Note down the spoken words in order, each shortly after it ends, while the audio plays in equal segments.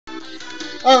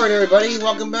Alright everybody,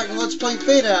 welcome back to Let's Play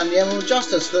Feda on the Emblem of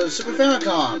Justice for the Super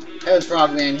Famicom. Heads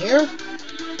Frogman here.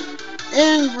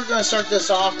 And we're going to start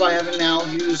this off by having now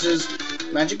use his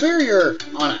magic barrier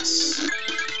on us.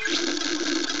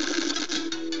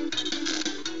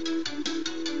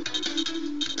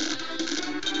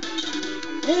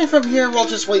 And from here we'll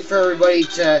just wait for everybody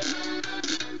to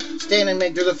stand and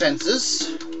make their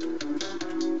defenses.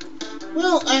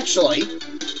 Well, actually,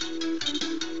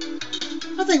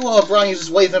 I think we'll have Brian use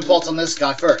his wave impulse on this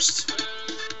guy first.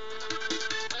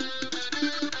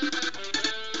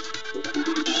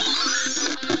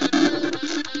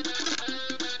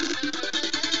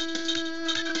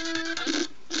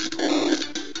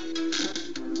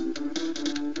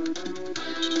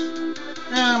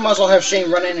 Might as well have Shane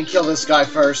run in and kill this guy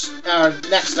first.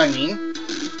 Next, I mean.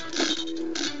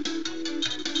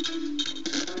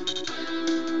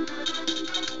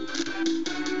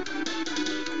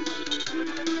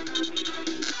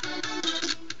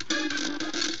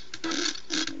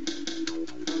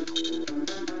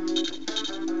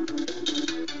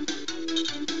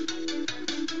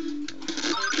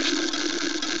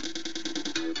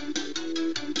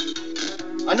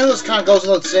 I know this kind of goes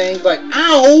without saying, but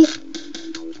ow!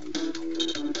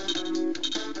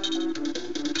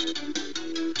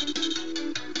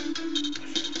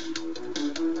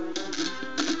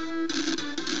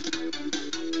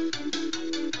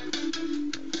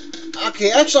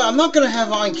 Okay, actually, I'm not gonna have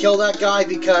Vine kill that guy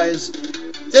because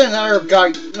then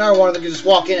another one of them can just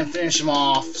walk in and finish him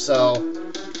off. So,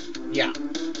 yeah.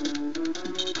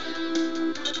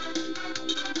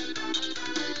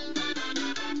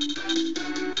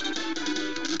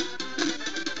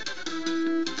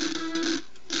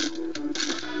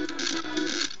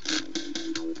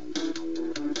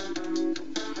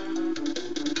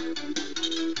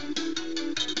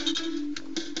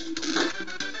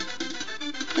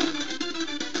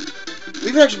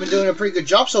 We've actually been doing a pretty good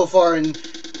job so far in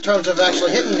terms of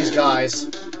actually hitting these guys.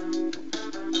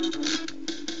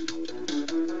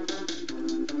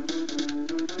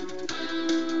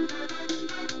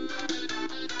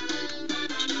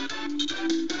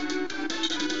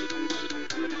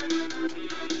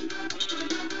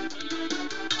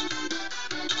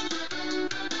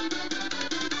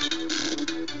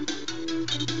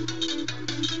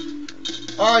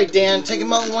 Alright, Dan, take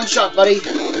him out in one shot, buddy.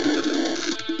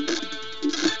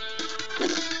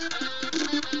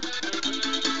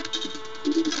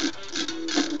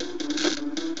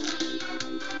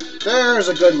 There's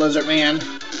a good lizard man.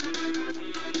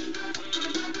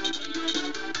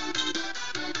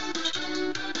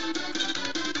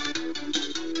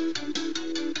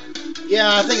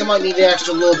 Yeah, I think I might need the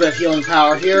extra little bit of healing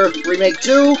power here. Remake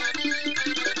 2.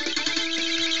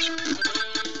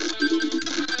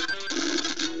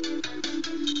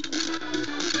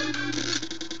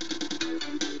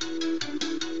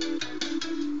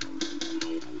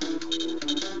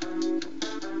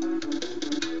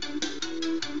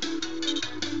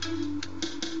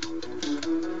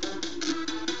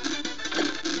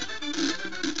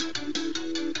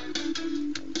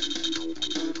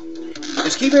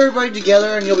 Just keep everybody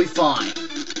together and you'll be fine.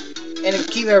 And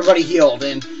keep everybody healed.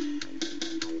 And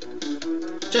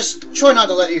just try not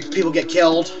to let your people get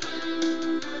killed.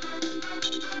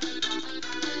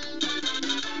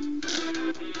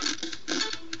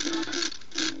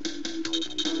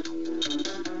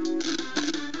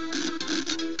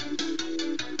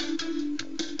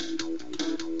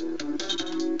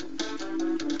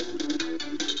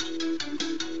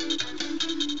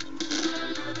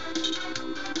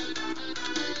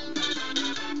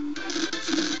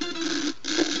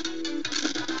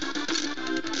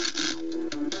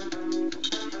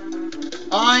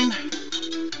 Fine.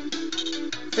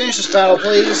 Finish this battle,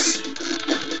 please.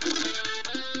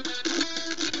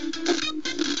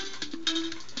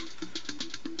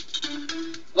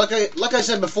 Like I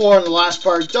said before in the last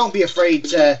part, don't be afraid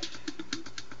to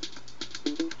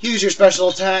use your special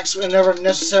attacks whenever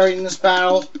necessary in this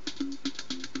battle.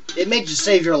 It may just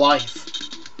save your life.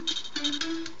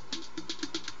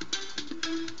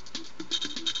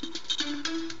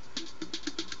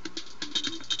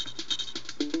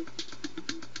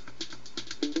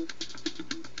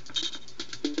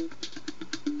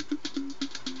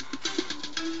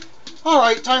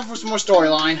 Alright, time for some more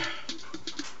storyline.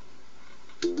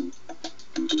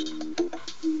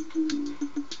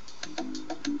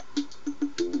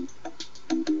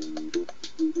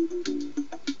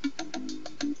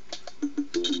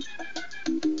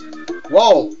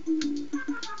 Whoa!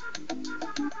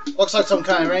 Looks like some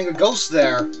kind of angry ghost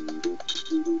there.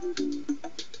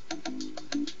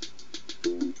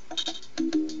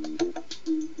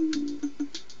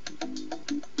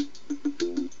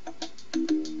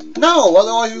 No,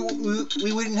 otherwise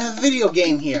we wouldn't have a video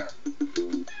game here.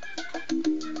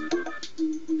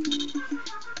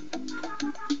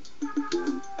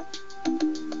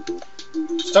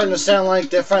 Starting to sound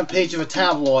like the front page of a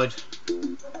tabloid.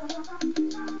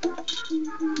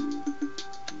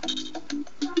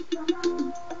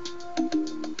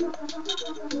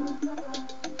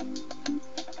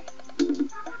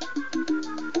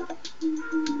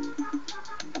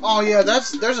 Oh yeah,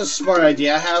 there's a smart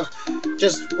idea. I have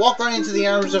just walk right into the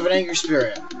arms of an angry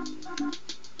spirit.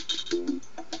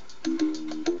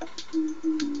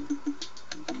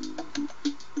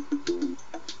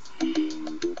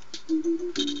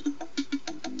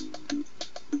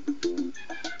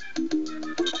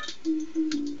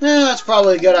 That's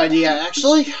probably a good idea,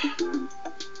 actually.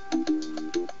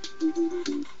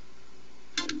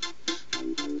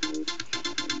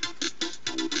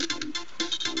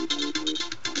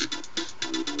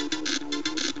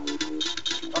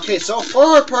 Okay, so for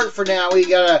our part for now, we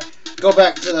gotta go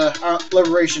back to the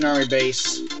Liberation Army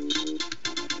base.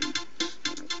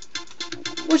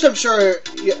 Which I'm sure,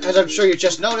 as I'm sure you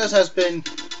just noticed, has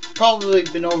probably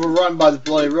been overrun by the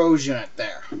Bloody Rose unit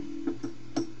there.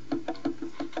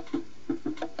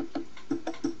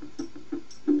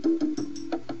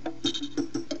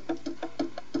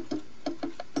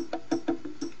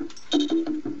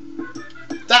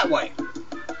 That way.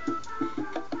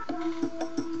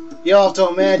 You'll have to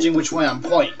imagine which way I'm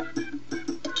pointing.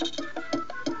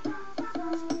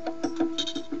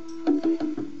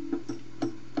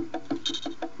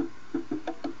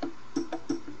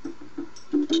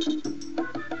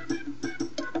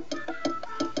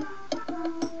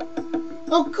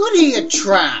 Oh goody, a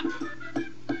trap!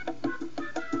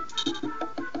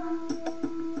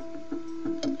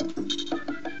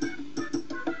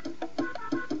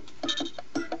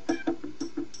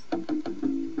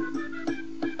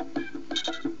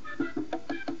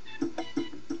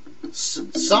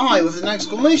 Sigh with an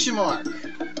exclamation mark.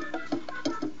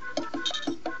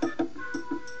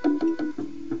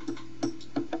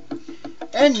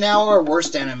 And now our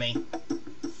worst enemy.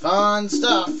 Fun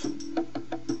stuff.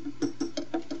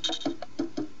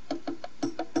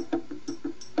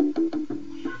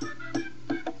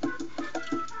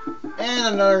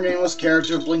 And another nameless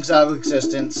character blinks out of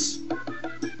existence.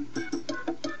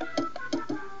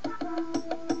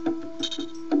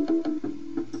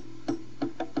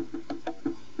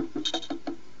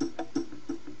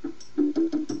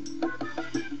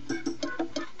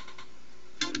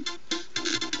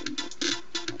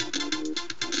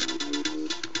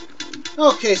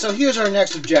 Okay, so here's our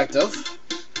next objective.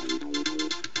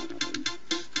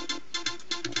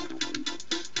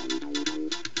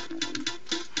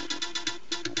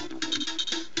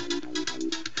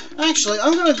 Actually,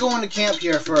 I'm going to go into camp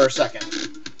here for a second.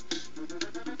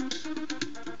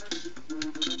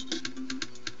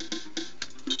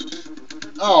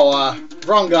 Oh,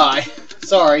 wrong guy.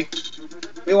 Sorry.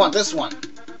 We want this one.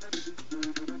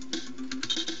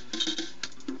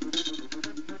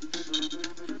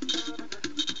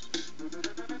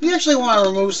 We actually want to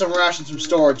remove some rations from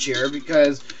storage here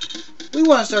because we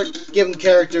want to start giving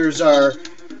characters some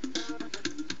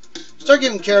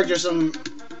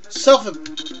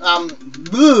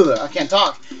I can't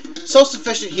talk.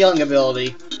 Self-sufficient healing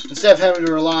ability instead of having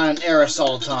to rely on Eris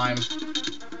all the time.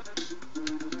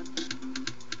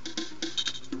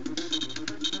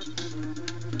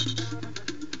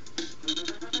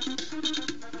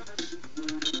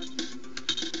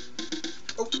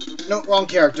 Oh, no, wrong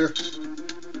character.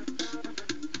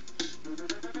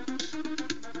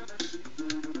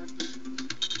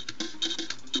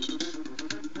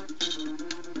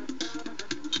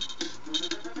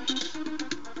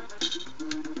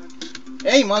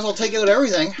 Hey, might as well take out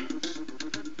everything.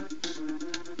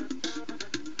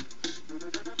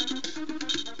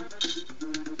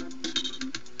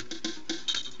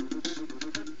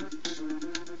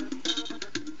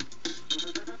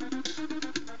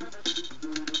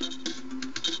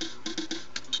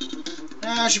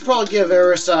 I should probably give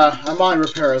Eris a mind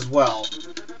repair as well.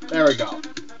 There we go.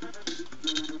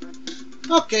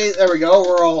 Okay, there we go.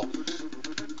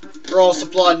 We're all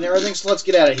supplied and everything, so let's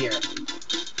get out of here.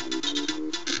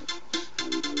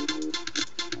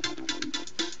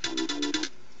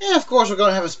 And of course we're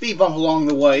going to have a speed bump along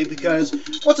the way, because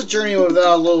what's a journey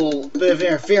without a little bit of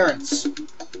interference?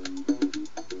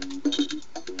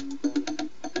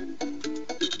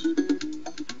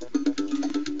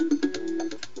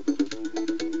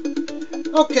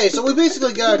 Okay, so we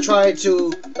basically gotta try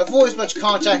to avoid as much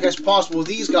contact as possible with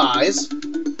these guys,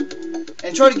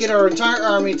 and try to get our entire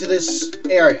army to this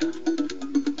area.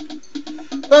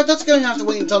 But that's gonna have to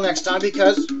wait until next time,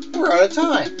 because we're out of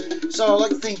time. So I'd like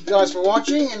to thank you guys for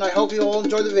watching, and I hope you all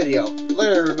enjoyed the video.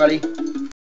 Later, everybody.